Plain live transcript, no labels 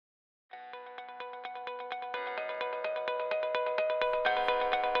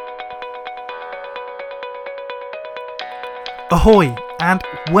Ahoy and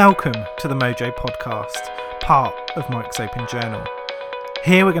welcome to the Mojo Podcast, part of Mike's Open Journal.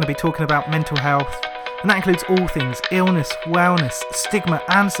 Here we're going to be talking about mental health, and that includes all things illness, wellness, stigma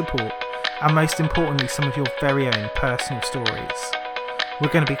and support, and most importantly some of your very own personal stories.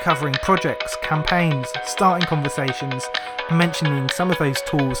 We're going to be covering projects, campaigns, starting conversations, and mentioning some of those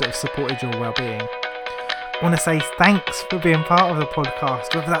tools that have supported your well-being. I want to say thanks for being part of the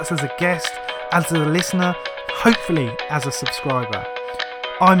podcast, whether that's as a guest, as a listener, hopefully as a subscriber.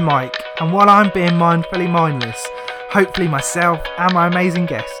 I'm Mike, and while I'm being mindfully mindless, hopefully myself and my amazing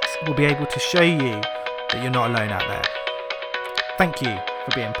guests will be able to show you that you're not alone out there. Thank you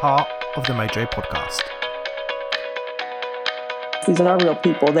for being part of the Mojo Podcast. These are real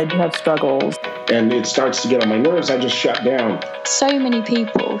people. They do have struggles. And it starts to get on my nerves. I just shut down. So many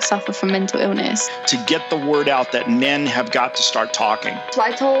people suffer from mental illness. To get the word out that men have got to start talking. So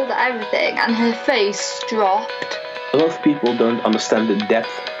I told her everything and her face dropped. A lot of people don't understand the depth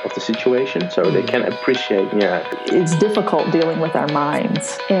of the situation, so they can appreciate, It's difficult dealing with our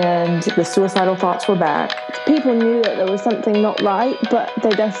minds, and the suicidal thoughts were back. People knew that there was something not right, but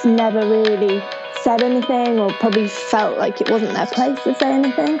they just never really said anything, or probably felt like it wasn't their place to say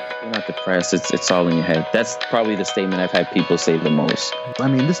anything. You're not depressed, it's all in your head. That's probably the statement I've had people say the most. I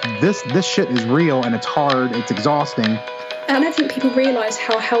mean, this shit is real, and it's hard, it's exhausting. And I don't think people realise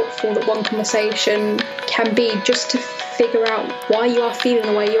how helpful that one conversation can be, just to figure out why you are feeling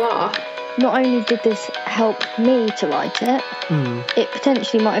the way you are. Not only did this help me to write it, it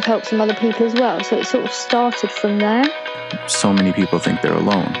potentially might have helped some other people as well. So it sort of started from there. So many people think they're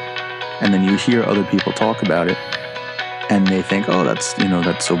alone. And then you hear other people talk about it, and they think, oh, that's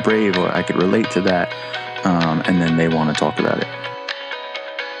so brave, or I could relate to that. And then they want to talk about it.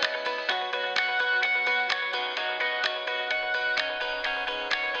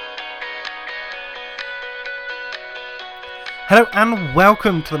 Hello and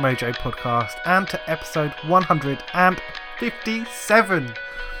welcome to the Mojo Podcast and to episode 157.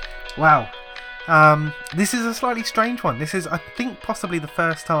 Wow. This is a slightly strange one. This is, I think, possibly the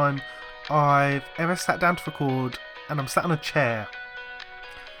first time I've ever sat down to record and I'm sat on a chair.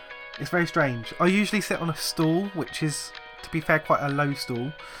 It's very strange. I usually sit on a stool, which is, to be fair, quite a low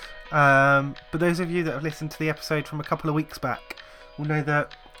stool. But those of you that have listened to the episode from a couple of weeks back will know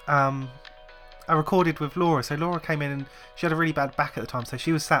that I recorded with Laura. So Laura came in and she had a really bad back at the time, so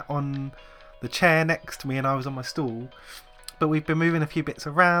she was sat on the chair next to me and I was on my stool. But we've been moving a few bits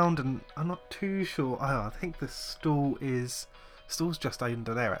around and I'm not too sure. I think the stool's just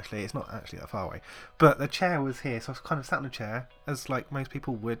under there actually. It's not actually that far away. But the chair was here, so I was kind of sat on a chair, as like most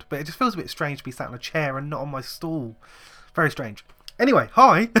people would. But it just feels a bit strange to be sat on a chair and not on my stool. Very strange. Anyway,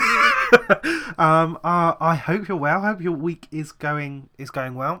 hi. I hope you're well. I hope your week is going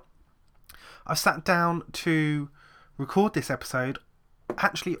well. I've sat down to record this episode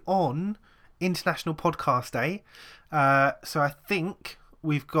actually on International Podcast Day. So I think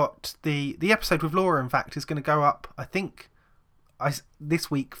we've got the episode with Laura, in fact, is going to go up, I think, this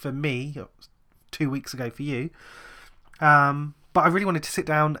week for me, 2 weeks ago for you. But I really wanted to sit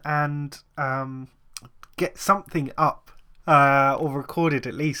down and get something up or recorded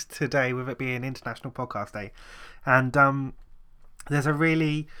at least today, with it being International Podcast Day. And there's a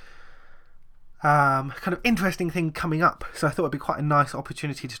really kind of interesting thing coming up, so I thought it'd be quite a nice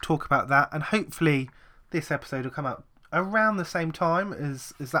opportunity to talk about that, and hopefully this episode will come out around the same time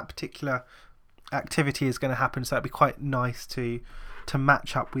as that particular activity is going to happen, so it'd be quite nice to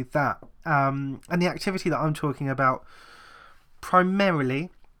match up with that. And the activity that I'm talking about primarily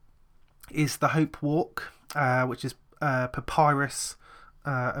is the Hope Walk, which is a Papyrus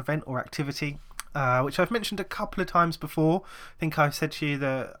event or activity, which I've mentioned a couple of times before. I think I've said to you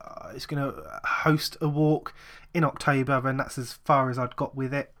that it's going to host a walk in October, and that's as far as I'd got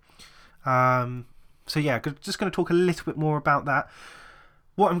with it. So yeah, just going to talk a little bit more about that.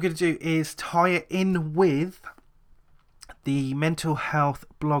 What I'm going to do is tie it in with the mental health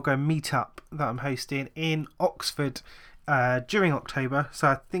blogger meetup that I'm hosting in Oxford during October. So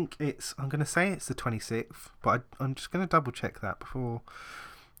I think I'm going to say it's the 26th, but I'm just going to double check that before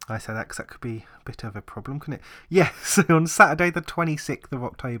I say that, because that could be a bit of a problem, couldn't it? Yes, so on Saturday the 26th of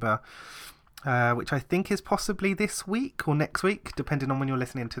October, which I think is possibly this week or next week, depending on when you're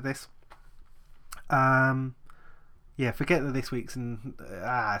listening to this. Yeah, forget that this week's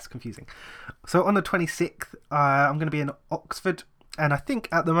it's confusing. So on the 26th, I'm going to be in Oxford, and I think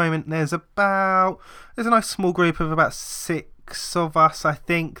at the moment there's a nice small group of about 6 of us, I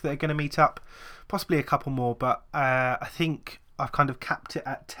think, that are going to meet up, possibly a couple more, but I think I've kind of capped it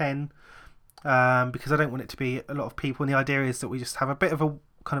at 10 because I don't want it to be a lot of people, and the idea is that we just have a bit of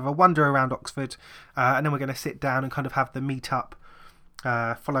kind of a wander around Oxford, and then we're going to sit down and kind of have the meet-up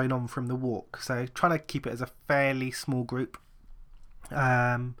following on from the walk. So trying to keep it as a fairly small group. So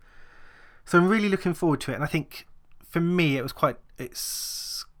I'm really looking forward to it, and I think for me it's quite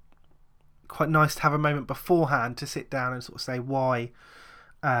nice to have a moment beforehand to sit down and sort of say why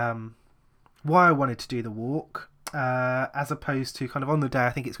I wanted to do the walk, as opposed to kind of on the day.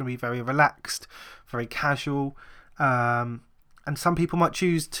 I think it's going to be very relaxed, very casual, and some people might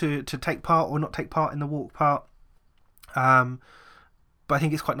choose to take part or not take part in the walk part, but I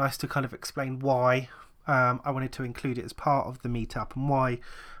think it's quite nice to kind of explain why I wanted to include it as part of the meetup, and why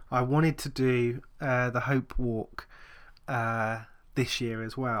I wanted to do the Hope Walk this year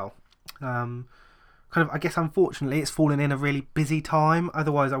as well. Kind of, I guess, unfortunately, it's fallen in a really busy time.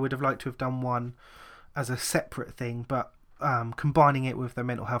 Otherwise, I would have liked to have done one as a separate thing, but combining it with the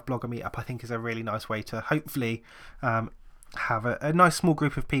Mental Health Blogger Meetup, I think, is a really nice way to hopefully have a nice small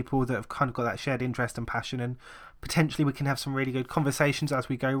group of people that have kind of got that shared interest and passion, and potentially we can have some really good conversations as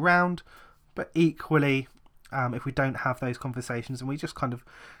we go round. But equally, if we don't have those conversations and we just kind of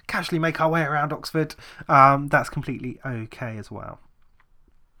casually make our way around Oxford, that's completely okay as well.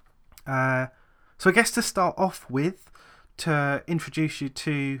 So I guess to start off with, to introduce you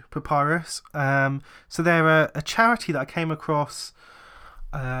to Papyrus, so they're a charity that I came across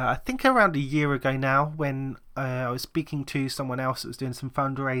I think around a year ago now, when I was speaking to someone else that was doing some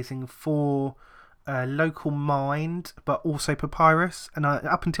fundraising for Local Mind, but also Papyrus, and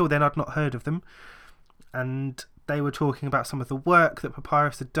up until then I'd not heard of them, and they were talking about some of the work that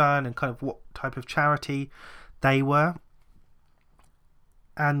Papyrus had done and kind of what type of charity they were.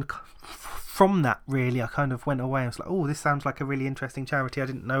 And from that, really, I kind of went away and was like, oh, this sounds like a really interesting charity I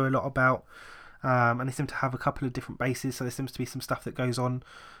didn't know a lot about. And they seem to have a couple of different bases, so there seems to be some stuff that goes on,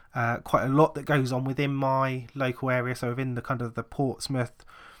 quite a lot that goes on within my local area, so within the kind of the Portsmouth,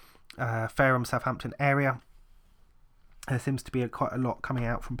 Fareham, Southampton area. There seems to be quite a lot coming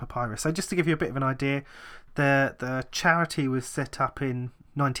out from Papyrus. So just to give you a bit of an idea, the charity was set up in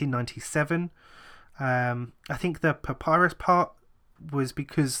 1997. I think the Papyrus part was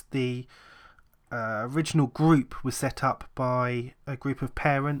because the original group was set up by a group of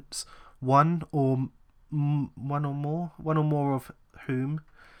parents, one or more of whom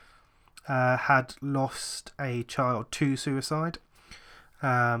had lost a child to suicide.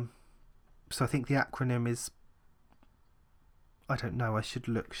 So I think the acronym is, I don't know, I should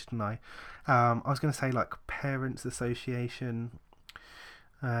look, shouldn't I? I was going to say like Parents Association.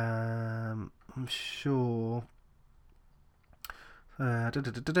 I'm sure.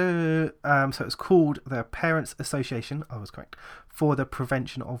 So it's called the Parents Association, I was correct, for the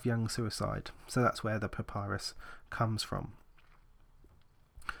Prevention of Young Suicide. So that's where the Papyrus comes from.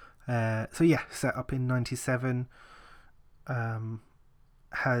 So yeah, set up in 97, has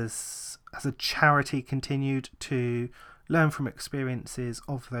as a charity continued to learn from experiences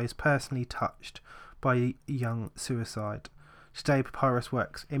of those personally touched by young suicide. Today, Papyrus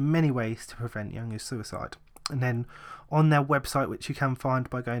works in many ways to prevent young suicide. And then on their website, which you can find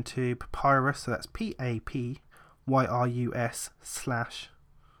by going to Papyrus, so that's PAPYRUS /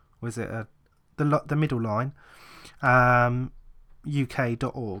 was it the middle line,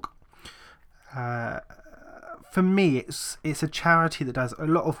 UK.org. For me, it's a charity that does a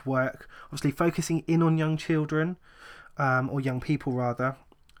lot of work, obviously focusing in on young children, or young people rather,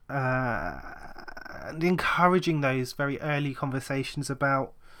 and encouraging those very early conversations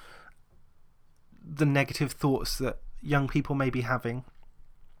about the negative thoughts that young people may be having,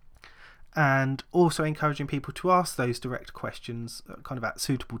 and also encouraging people to ask those direct questions kind of at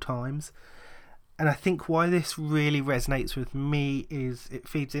suitable times. And I think why this really resonates with me is it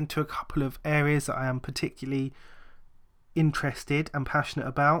feeds into a couple of areas that I am particularly interested and passionate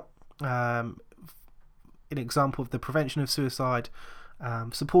about. An example of the prevention of suicide,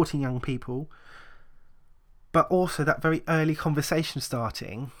 supporting young people, but also that very early conversation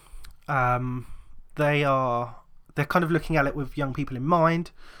starting. They're kind of looking at it with young people in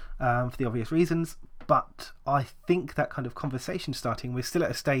mind, for the obvious reasons, but I think that kind of conversation starting, we're still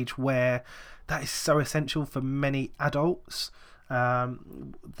at a stage where that is so essential for many adults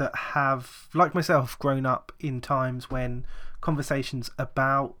that have, like myself, grown up in times when conversations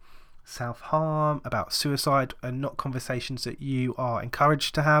about self-harm, about suicide, are not conversations that you are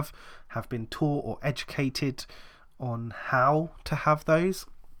encouraged to have been taught or educated on how to have those.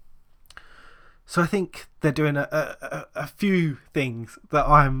 So I think they're doing a few things that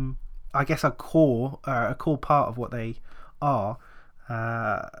I guess a core part of what they are,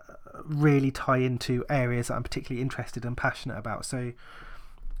 really tie into areas that I'm particularly interested and passionate about. So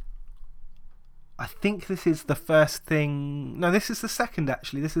I think this is the first thing. No, this is the second,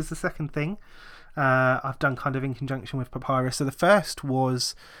 actually. This is the second thing I've done kind of in conjunction with Papyrus. So the first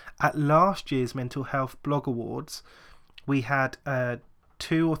was at last year's Mental Health Blog Awards. We had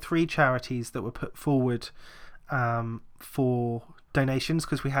 2 or 3 charities that were put forward for donations,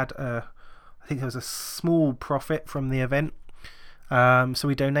 because we had I think there was a small profit from the event. So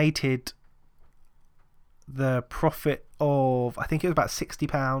we donated the profit of, I think it was about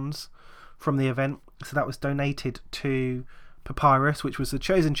 £60 from the event. So that was donated to Papyrus, which was the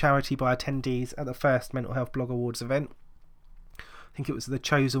chosen charity by attendees at the first Mental Health Blog Awards event. I think it was the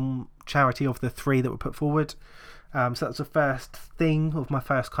chosen charity of the 3 that were put forward. So that was the first thing of my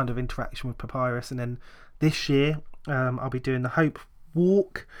first kind of interaction with Papyrus. And then this year I'll be doing the Hope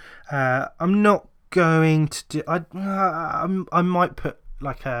Walk. I'm not going to do, I might put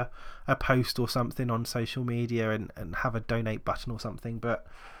like a post or something on social media and have a donate button or something, but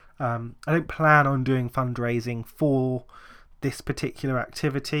I don't plan on doing fundraising for this particular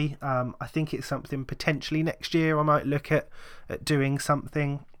activity. I think it's something potentially next year I might look at doing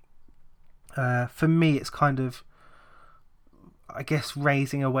something. For me, it's kind of, I guess,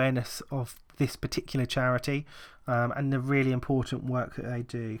 raising awareness of this particular charity and the really important work that they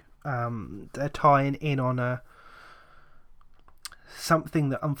do. They're tying in on something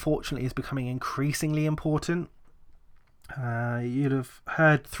that unfortunately is becoming increasingly important. You'd have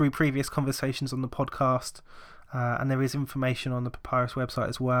heard through previous conversations on the podcast, and there is information on the Papyrus website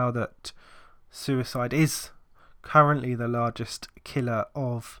as well, that suicide is currently the largest killer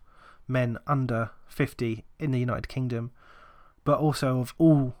of men under 50 in the United Kingdom, but also of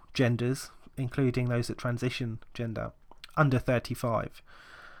all genders, including those that transition gender, under 35.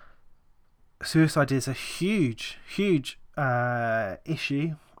 Suicide is a huge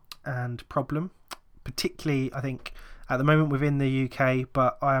issue and problem, particularly I think at the moment within the UK,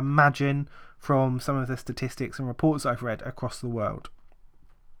 but I imagine from some of the statistics and reports I've read across the world.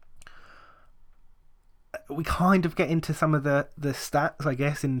 We kind of get into some of the stats, I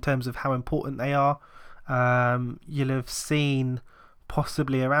guess, in terms of how important they are. You'll have seen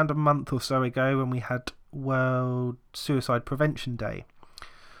possibly around a month or so ago, when we had World Suicide Prevention Day,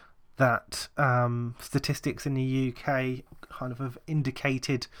 that statistics in the UK kind of have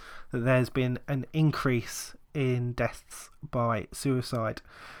indicated that there's been an increase in deaths by suicide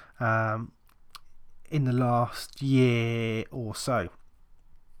in the last year or so.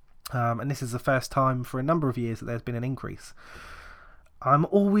 And this is the first time for a number of years that there's been an increase. I'm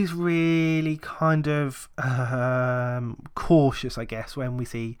always really kind of cautious, I guess, when we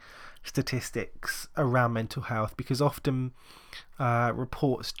see statistics around mental health, because often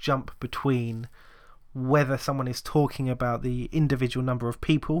reports jump between whether someone is talking about the individual number of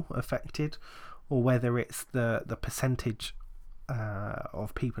people affected or whether it's the percentage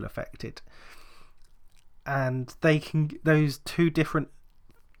of people affected. And those two different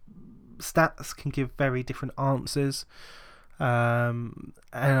stats can give very different answers. And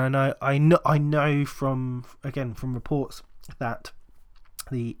I know from reports that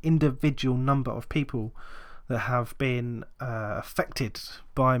the individual number of people that have been affected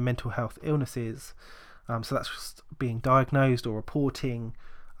by mental health illnesses, so that's just being diagnosed or reporting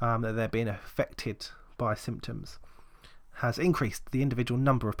that they're being affected by symptoms, has increased. The individual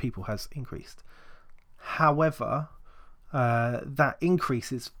number of people has increased. However, that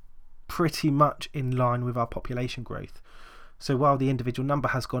increase is pretty much in line with our population growth. So while the individual number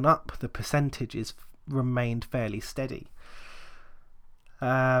has gone up, the percentage has remained fairly steady.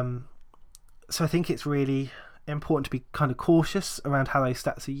 So I think it's really important to be kind of cautious around how those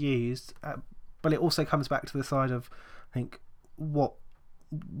stats are used, but it also comes back to the side of, I think, what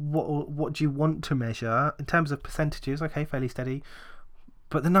do you want to measure in terms of percentages? Okay, fairly steady,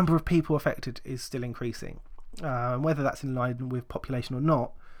 but the number of people affected is still increasing. Whether that's in line with population or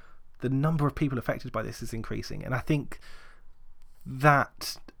not, the number of people affected by this is increasing, and I think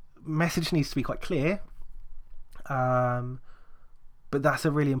that message needs to be quite clear. But that's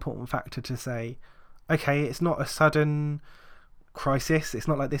a really important factor to say, okay, it's not a sudden crisis. It's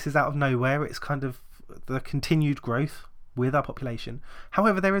not like this is out of nowhere. It's kind of the continued growth with our population.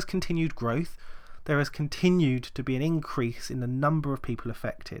 However, there is continued growth. There has continued to be an increase in the number of people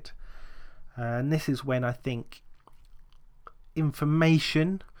affected. And this is when I think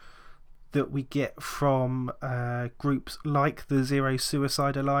information that we get from groups like the Zero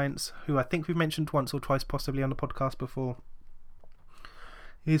Suicide Alliance, who I think we've mentioned once or twice possibly on the podcast before,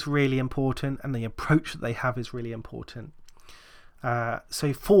 is really important, and the approach that they have is really important.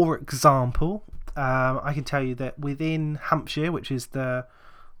 So for example, I can tell you that within Hampshire, which is the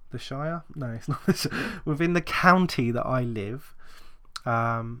Shire? No, it's not. Within the county that I live,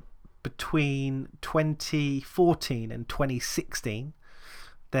 between 2014 and 2016,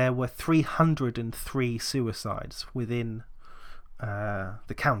 there were 303 suicides within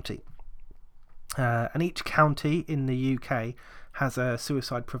the county. And each county in the UK has a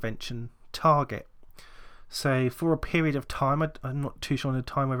suicide prevention target. So for a period of time, I'm not too sure on the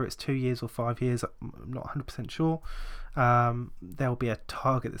time, whether it's 2 years or 5 years, I'm not 100% sure, there will be a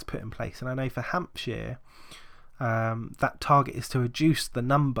target that's put in place. And I know for Hampshire, that target is to reduce the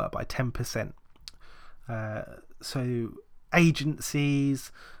number by 10%. So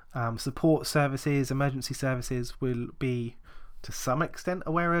agencies, support services, emergency services will be to some extent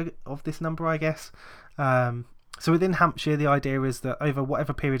aware of this number, I guess. So within Hampshire, the idea is that over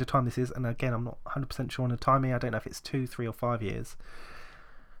whatever period of time this is, and again, I'm not 100% sure on the timing, I don't know if it's 2, 3 or 5 years,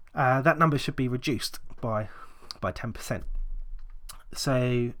 that number should be reduced by 10%.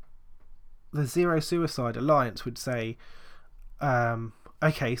 So the Zero Suicide Alliance would say,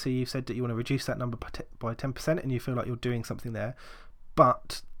 okay, so you said that you want to reduce that number by 10% and you feel like you're doing something there,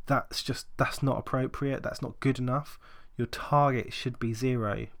 but that's not appropriate, that's not good enough. Your target should be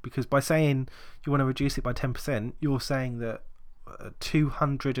 0, because by saying you want to reduce it by 10%, you're saying that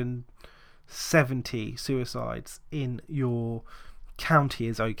 270 suicides in your county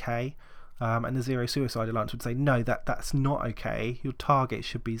is okay, and the Zero Suicide Alliance would say no, that's not okay. Your target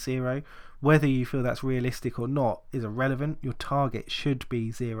should be 0. Whether you feel that's realistic or not is irrelevant. Your target should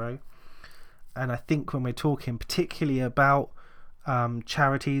be 0. And I think when we're talking particularly about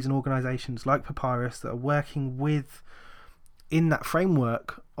charities and organisations like Papyrus that are working in that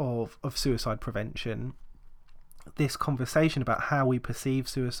framework of suicide prevention, this conversation about how we perceive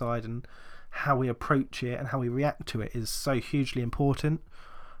suicide and how we approach it and how we react to it is so hugely important.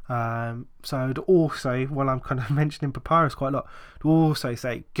 So I'd also, while I'm kind of mentioning Papyrus quite a lot, I'd also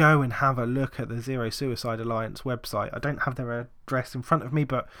say go and have a look at the Zero Suicide Alliance website. I don't have their address in front of me,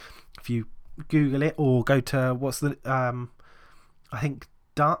 but if you Google it or go to I think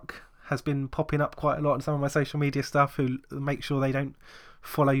Duck has been popping up quite a lot in some of my social media stuff, who make sure they don't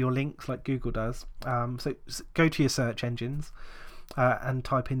follow your links like Google does. So go to your search engines and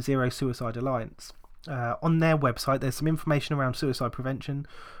type in Zero Suicide Alliance. On their website there's some information around suicide prevention,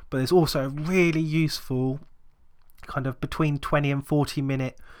 but there's also a really useful kind of between 20 and 40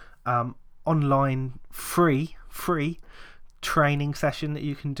 minute online free training session that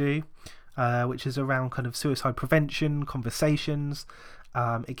you can do, which is around kind of suicide prevention conversations.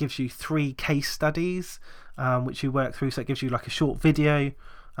 It gives you 3 case studies which you work through, so it gives you like a short video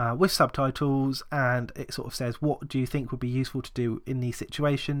with subtitles, and it sort of says what do you think would be useful to do in these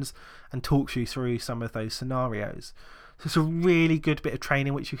situations and talks you through some of those scenarios. So it's a really good bit of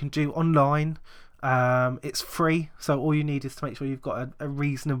training which you can do online. It's free, so all you need is to make sure you've got a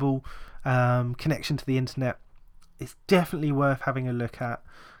reasonable connection to the internet. It's definitely worth having a look at.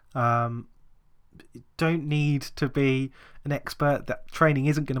 You don't need to be an expert. That training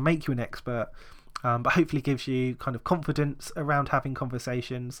isn't going to make you an expert, but hopefully gives you kind of confidence around having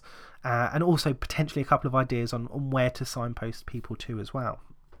conversations, and also potentially a couple of ideas on where to signpost people to as well.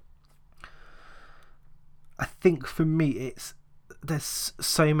 I think for me there's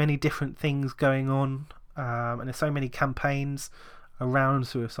so many different things going on, and there's so many campaigns around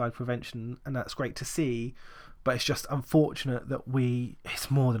suicide prevention, and that's great to see, but it's just unfortunate that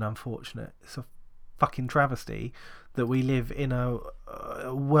it's more than unfortunate, it's a fucking travesty that we live in a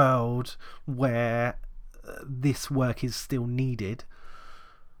world where this work is still needed.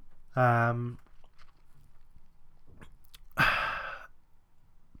 I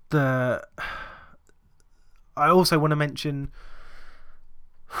also want to mention,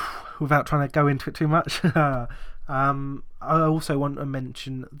 without trying to go into it too much, I also want to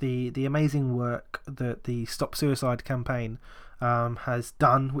mention the amazing work that the Stop Suicide campaign has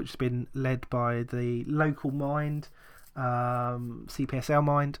done, which has been led by the local Mind, CPSL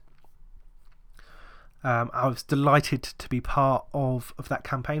Mind. I was delighted to be part of that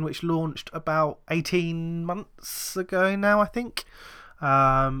campaign, which launched about 18 months ago now, I think.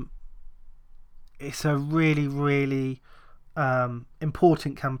 It's a really, really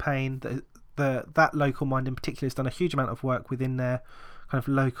important campaign. That local Mind in particular has done a huge amount of work within their kind of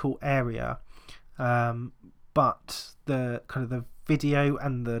local area. But the kind of the video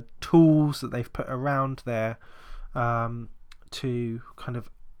and the tools that they've put around there to kind of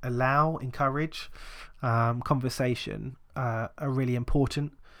encourage conversation are really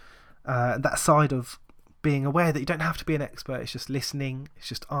important. That side of being aware that you don't have to be an expert, it's just listening, it's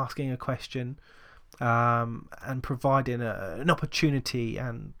just asking a question, and providing an opportunity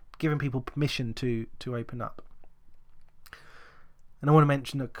and giving people permission to open up. And I want to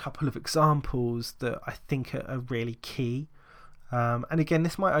mention a couple of examples that I think are really key. And again,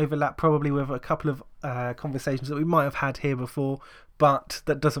 this might overlap probably with a couple of conversations that we might have had here before, but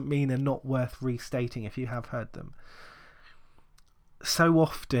that doesn't mean they're not worth restating if you have heard them. So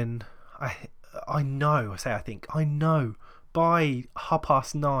often, I know by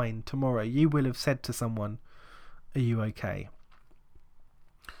 9:30 tomorrow you will have said to someone, "Are you okay?"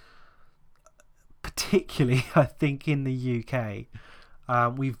 Particularly, I think in the UK,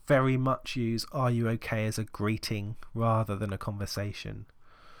 we very much use "Are you okay?" as a greeting rather than a conversation.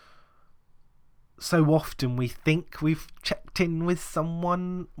 So often we think we've checked in with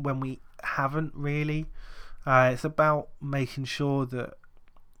someone when we haven't really. It's about making sure that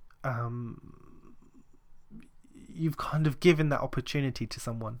you've kind of given that opportunity to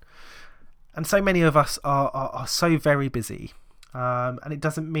someone. And so many of us are so very busy. And it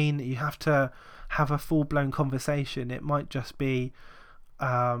doesn't mean that you have to have a full-blown conversation. It might just be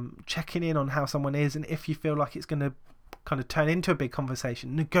checking in on how someone is, and if you feel like it's going to kind of turn into a big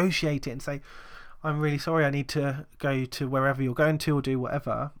conversation, negotiate it and say, "I'm really sorry, I need to go to wherever you're going to or do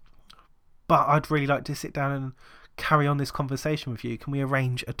whatever, but I'd really like to sit down and carry on this conversation with you. Can we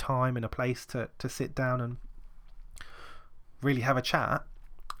arrange a time and a place to sit down and really have a chat?"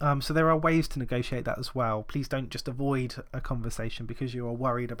 So there are ways to negotiate that as well. Please don't just avoid a conversation because you are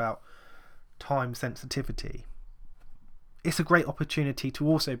worried about time sensitivity. It's a great opportunity to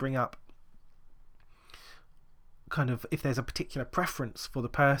also bring up kind of if there's a particular preference for the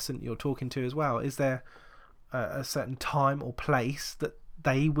person you're talking to as well. Is there a certain time or place that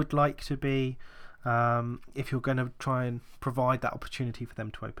they would like to be, if you're going to try and provide that opportunity for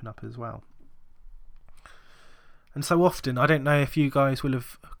them to open up as well. And so often, I don't know if you guys will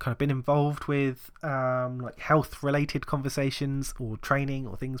have kind of been involved with like health related conversations or training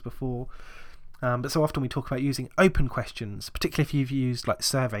or things before, but so often we talk about using open questions, particularly if you've used like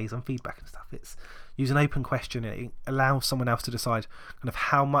surveys and feedback and stuff. It's use an open question. It allows someone else to decide kind of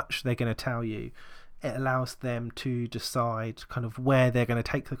how much they're going to tell you. It allows them to decide kind of where they're going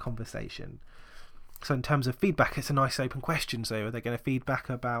to take the conversation. So in terms of feedback, it's a nice open question. So are they going to feedback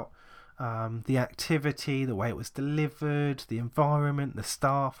about the activity, the way it was delivered, the environment, the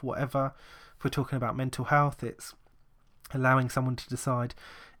staff, whatever? If we're talking about mental health, it's allowing someone to decide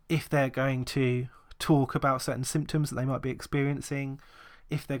if they're going to talk about certain symptoms that they might be experiencing,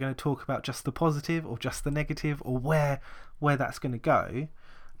 if they're going to talk about just the positive or just the negative, or where that's going to go.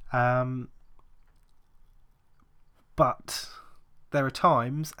 But there are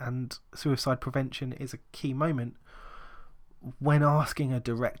times, and suicide prevention is a key moment, when asking a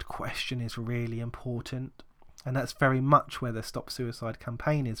direct question is really important. And that's very much where the Stop Suicide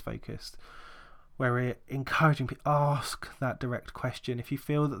campaign is focused, where we're encouraging people to ask that direct question. If you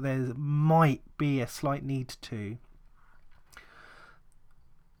feel that there might be a slight need to,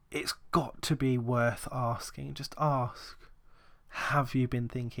 it's got to be worth asking. Just ask, have you been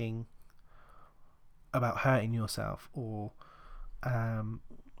thinking about hurting yourself? Or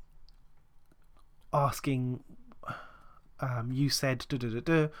asking, you said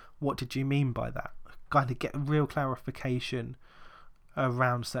what did you mean by that? Kind of get real clarification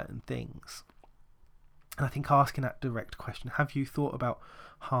around certain things. And I think asking that direct question, have you thought about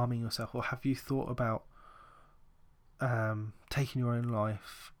harming yourself, or have you thought about taking your own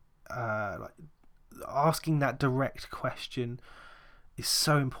life? Like asking that direct question is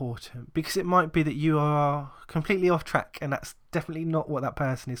so important, because it might be that you are completely off track and that's definitely not what that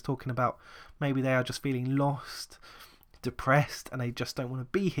person is talking about. Maybe they are just feeling lost, depressed, and they just don't want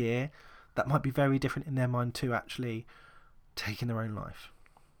to be here. That might be very different in their mind to actually taking their own life.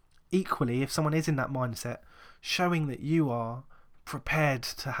 Equally, if someone is in that mindset, showing that you are prepared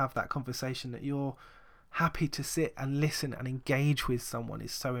to have that conversation, that you're happy to sit and listen and engage with someone,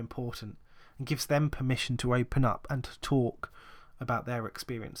 is so important, and gives them permission to open up and to talk about their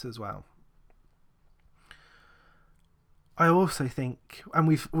experience as well. I also think, and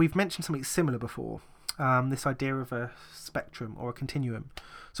we've mentioned something similar before, this idea of a spectrum or a continuum.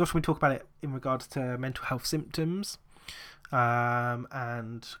 So often we talk about it in regards to mental health symptoms,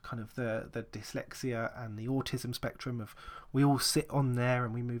 and kind of the dyslexia and the autism spectrum of, we all sit on there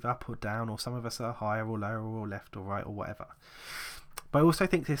and we move up or down, or some of us are higher or lower or left or right or whatever. But I also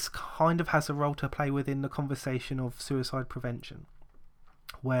think this kind of has a role to play within the conversation of suicide prevention,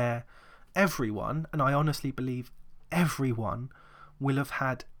 where everyone, and I honestly believe everyone, will have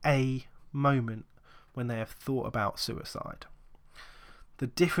had a moment when they have thought about suicide. The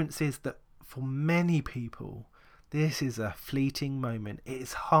difference is that for many people, this is a fleeting moment. It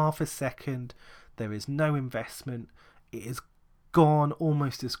is half a second. There is no investment. It is gone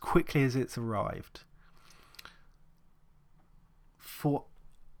almost as quickly as it's arrived. For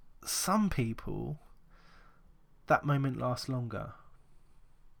some people, that moment last longer.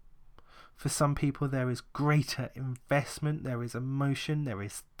 For some people, there is greater investment, there is emotion, there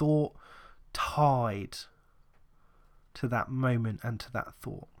is thought tied to that moment and to that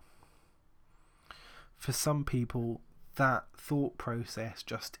thought. For some people, that thought process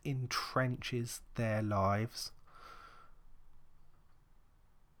just entrenches their lives.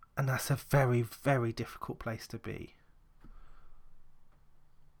 And that's a very, very difficult place to be.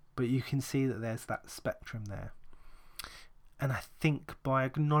 But you can see that there's that spectrum there. And I think by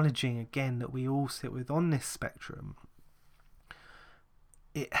acknowledging again that we all sit within this spectrum,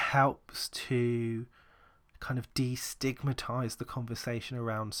 it helps to kind of destigmatize the conversation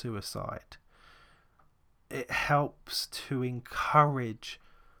around suicide. It helps to encourage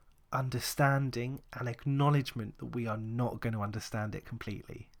understanding and acknowledgement that we are not going to understand it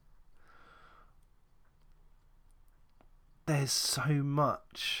completely. There's so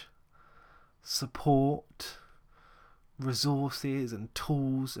much support, resources and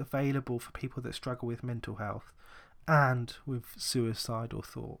tools available for people that struggle with mental health and with suicidal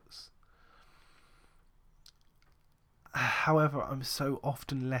thoughts. However, I'm so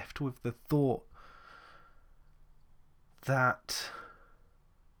often left with the thought that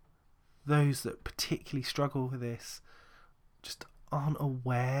those that particularly struggle with this just aren't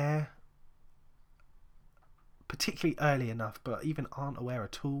aware, particularly early enough, but even aren't aware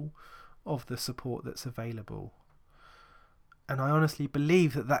at all of the support that's available. And I honestly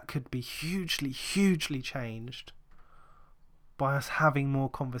believe that that could be hugely, hugely changed by us having more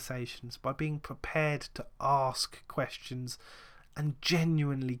conversations, by being prepared to ask questions and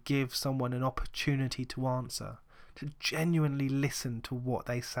genuinely give someone an opportunity to answer, to genuinely listen to what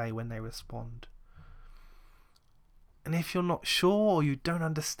they say when they respond. And if you're not sure or you don't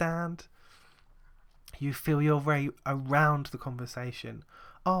understand, you feel your way around the conversation,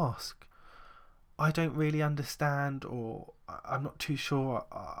 ask. I don't really understand, or I'm not too sure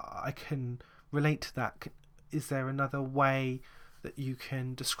I can relate to that. Is there another way that you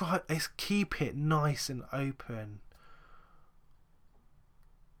can describe it? Keep it nice and open.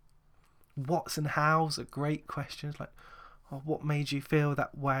 What's and how's are great questions, like, oh, what made you feel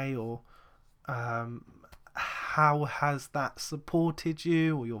that way, or how has that supported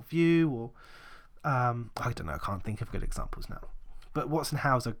you or your view, or I don't know, I can't think of good examples now. But what's and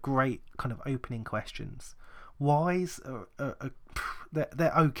how's are great kind of opening questions. Why's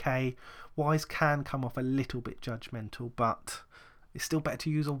they're okay. Why's can come off a little bit judgmental, but it's still better to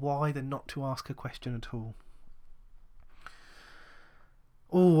use a why than not to ask a question at all.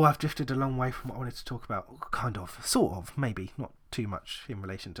 Oh, I've drifted a long way from what I wanted to talk about. Kind of, sort of, maybe not too much in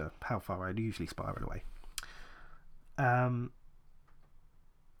relation to how far I usually spiral away.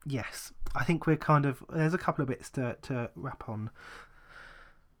 Yes, I think we're kind of, there's a couple of bits to wrap on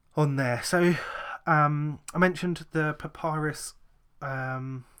there. So I mentioned the Papyrus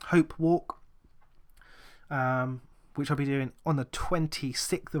Hope Walk, which I'll be doing on the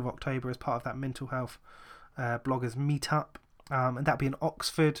 26th of October as part of that mental health bloggers meetup, and that'll be in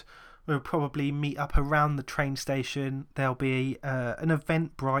Oxford. We'll probably meet up around the train station. There'll be an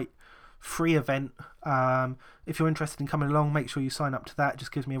Eventbrite free event. If you're interested in coming along, make sure you sign up to that. It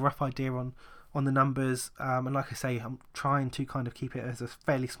just gives me a rough idea on the numbers, and like I say, I'm trying to kind of keep it as a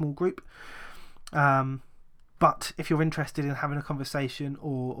fairly small group, but if you're interested in having a conversation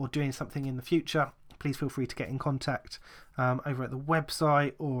or doing something in the future, please feel free to get in contact over at the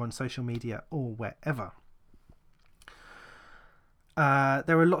website or on social media or wherever.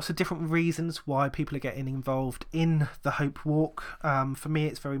 There are lots of different reasons why people are getting involved in the Hope Walk. For me,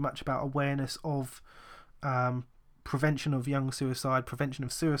 it's very much about awareness of prevention of young suicide, prevention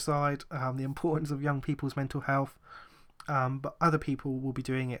of suicide, the importance of young people's mental health, but other people will be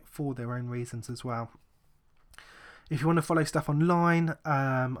doing it for their own reasons as well. If you want to follow stuff online,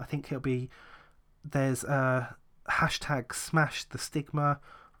 I think there's a hashtag Smash the Stigma,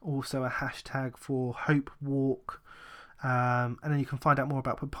 also a hashtag for Hope Walk. And then you can find out more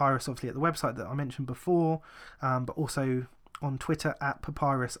about Papyrus obviously at the website that I mentioned before, but also on Twitter at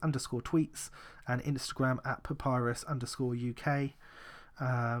papyrus_tweets and Instagram at papyrus_UK.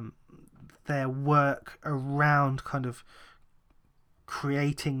 Their work around kind of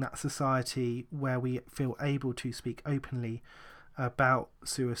creating that society where we feel able to speak openly about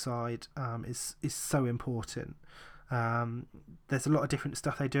suicide is so important. There's a lot of different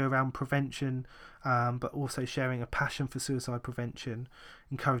stuff they do around prevention, but also sharing a passion for suicide prevention,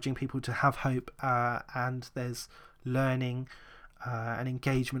 encouraging people to have hope, and there's learning and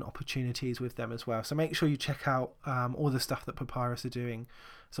engagement opportunities with them as well. So make sure you check out all the stuff that Papyrus are doing.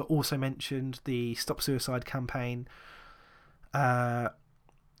 So also mentioned the Stop Suicide campaign.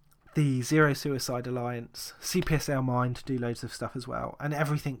 the Zero Suicide Alliance, CPSL Mind do loads of stuff as well, and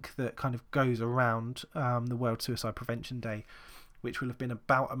everything that kind of goes around the World Suicide Prevention Day, which will have been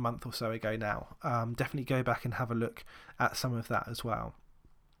about a month or so ago now. Definitely go back and have a look at some of that as well.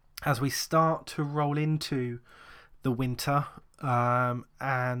 As we start to roll into the winter,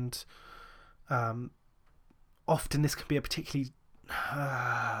 and often this can be a particularly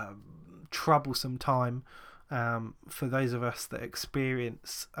troublesome time for those of us that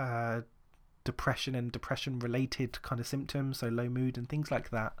experience depression and depression related kind of symptoms, so low mood and things like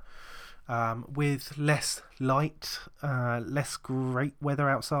that, with less light, less great weather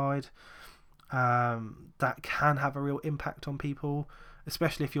outside, that can have a real impact on people,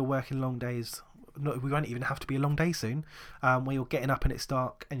 especially if you're working long days. We won't even have to be a long day soon, where you're getting up and it's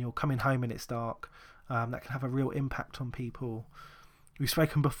dark and you're coming home and it's dark. That can have a real impact on people. We've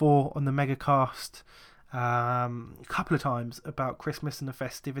spoken before on the Megacast a couple of times about Christmas and the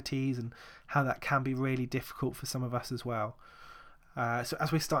festivities and how that can be really difficult for some of us as well. So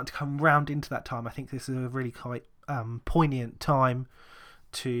as we're starting to come round into that time, I think this is a really quite poignant time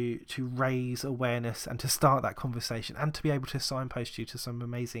to raise awareness and to start that conversation, and to be able to signpost you to some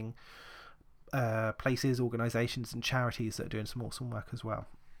amazing places, organisations and charities that are doing some awesome work as well.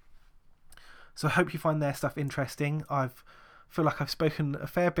 So I hope you find their stuff interesting. Feel like I've spoken a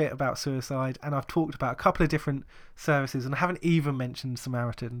fair bit about suicide, and I've talked about a couple of different services, and I haven't even mentioned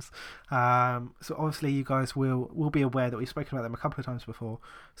Samaritans. So obviously you guys will be aware that we've spoken about them a couple of times before.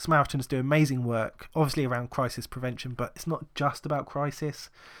 Samaritans do amazing work, obviously around crisis prevention, but it's not just about crisis.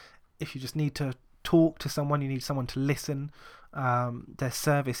 If you just need to talk to someone, you need someone to listen, their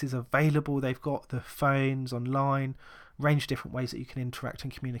service is available. They've got the phones online, range of different ways that you can interact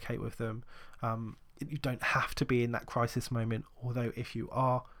and communicate with them. You don't have to be in that crisis moment, although if you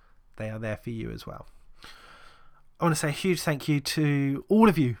are, they are there for you as well. I want to say a huge thank you to all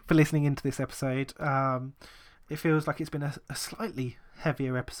of you for listening into this episode. It feels like it's been a slightly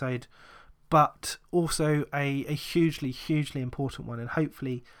heavier episode, but also a hugely important one, and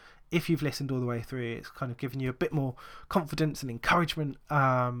hopefully if you've listened all the way through, it's kind of given you a bit more confidence and encouragement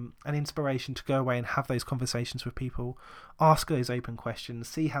and inspiration to go away and have those conversations with people, ask those open questions,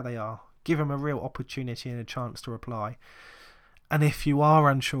 see how they are, give them a real opportunity and a chance to reply. And if you are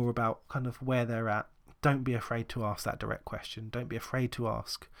unsure about kind of where they're at, don't be afraid to ask that direct question. Don't be afraid to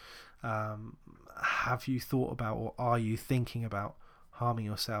ask, have you thought about, or are you thinking about harming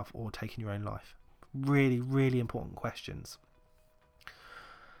yourself or taking your own life? Really important questions.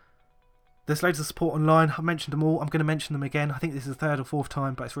 There's loads of support online. I've mentioned them all. I'm going to mention them again. I think this is the third or fourth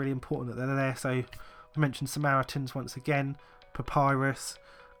time, but it's really important that they're there. So I mentioned Samaritans once again, Papyrus,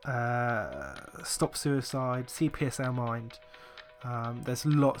 Stop Suicide, CPSL Mind. There's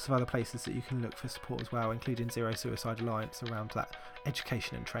lots of other places that you can look for support as well, including Zero Suicide Alliance around that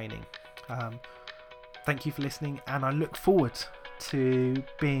education and training. Thank you for listening, and I look forward to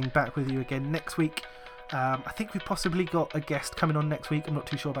being back with you again next week. I think we've possibly got a guest coming on next week. I'm not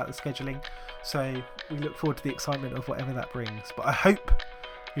too sure about the scheduling, so we look forward to the excitement of whatever that brings. But I hope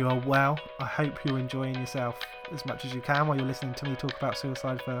you are well. I hope you're enjoying yourself as much as you can while you're listening to me talk about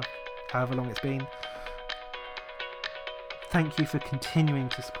suicide for however long it's been. Thank you for continuing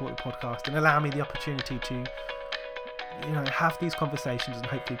to support the podcast and allow me the opportunity to, have these conversations and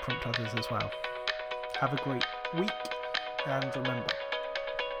hopefully prompt others as well. Have a great week, and remember,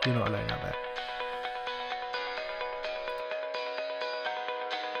 you're not alone out there.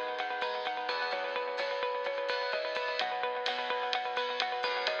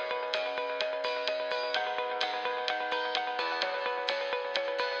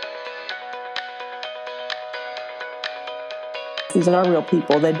 These are real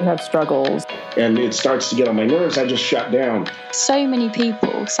people. They do have struggles. And it starts to get on my nerves. I just shut down. So many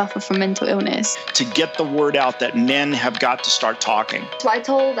people suffer from mental illness. To get the word out that men have got to start talking. So I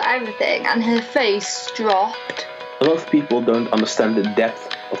told her everything, and her face dropped. A lot of people don't understand the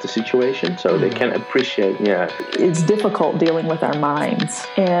depth of the situation, so they can appreciate, It's difficult dealing with our minds,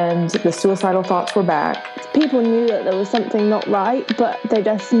 and the suicidal thoughts were back. People knew that there was something not right, but they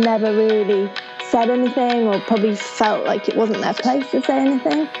just never really said anything, or probably felt like it wasn't their place to say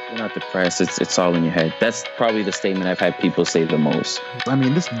anything. You're not depressed. It's all in your head. That's probably the statement I've had people say the most. I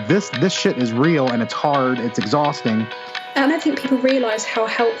mean, this shit is real, and it's hard. It's exhausting. And I don't think people realise how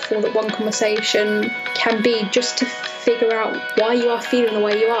helpful that one conversation can be, just to figure out why you are feeling the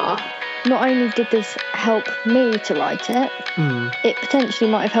way you are. Not only did this help me to write it, it potentially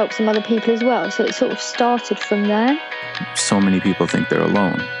might have helped some other people as well. So it sort of started from there. So many people think they're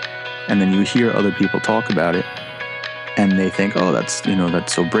alone. And then you hear other people talk about it, and they think, oh, that's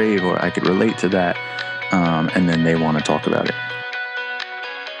so brave, or I could relate to that. And then they want to talk about it.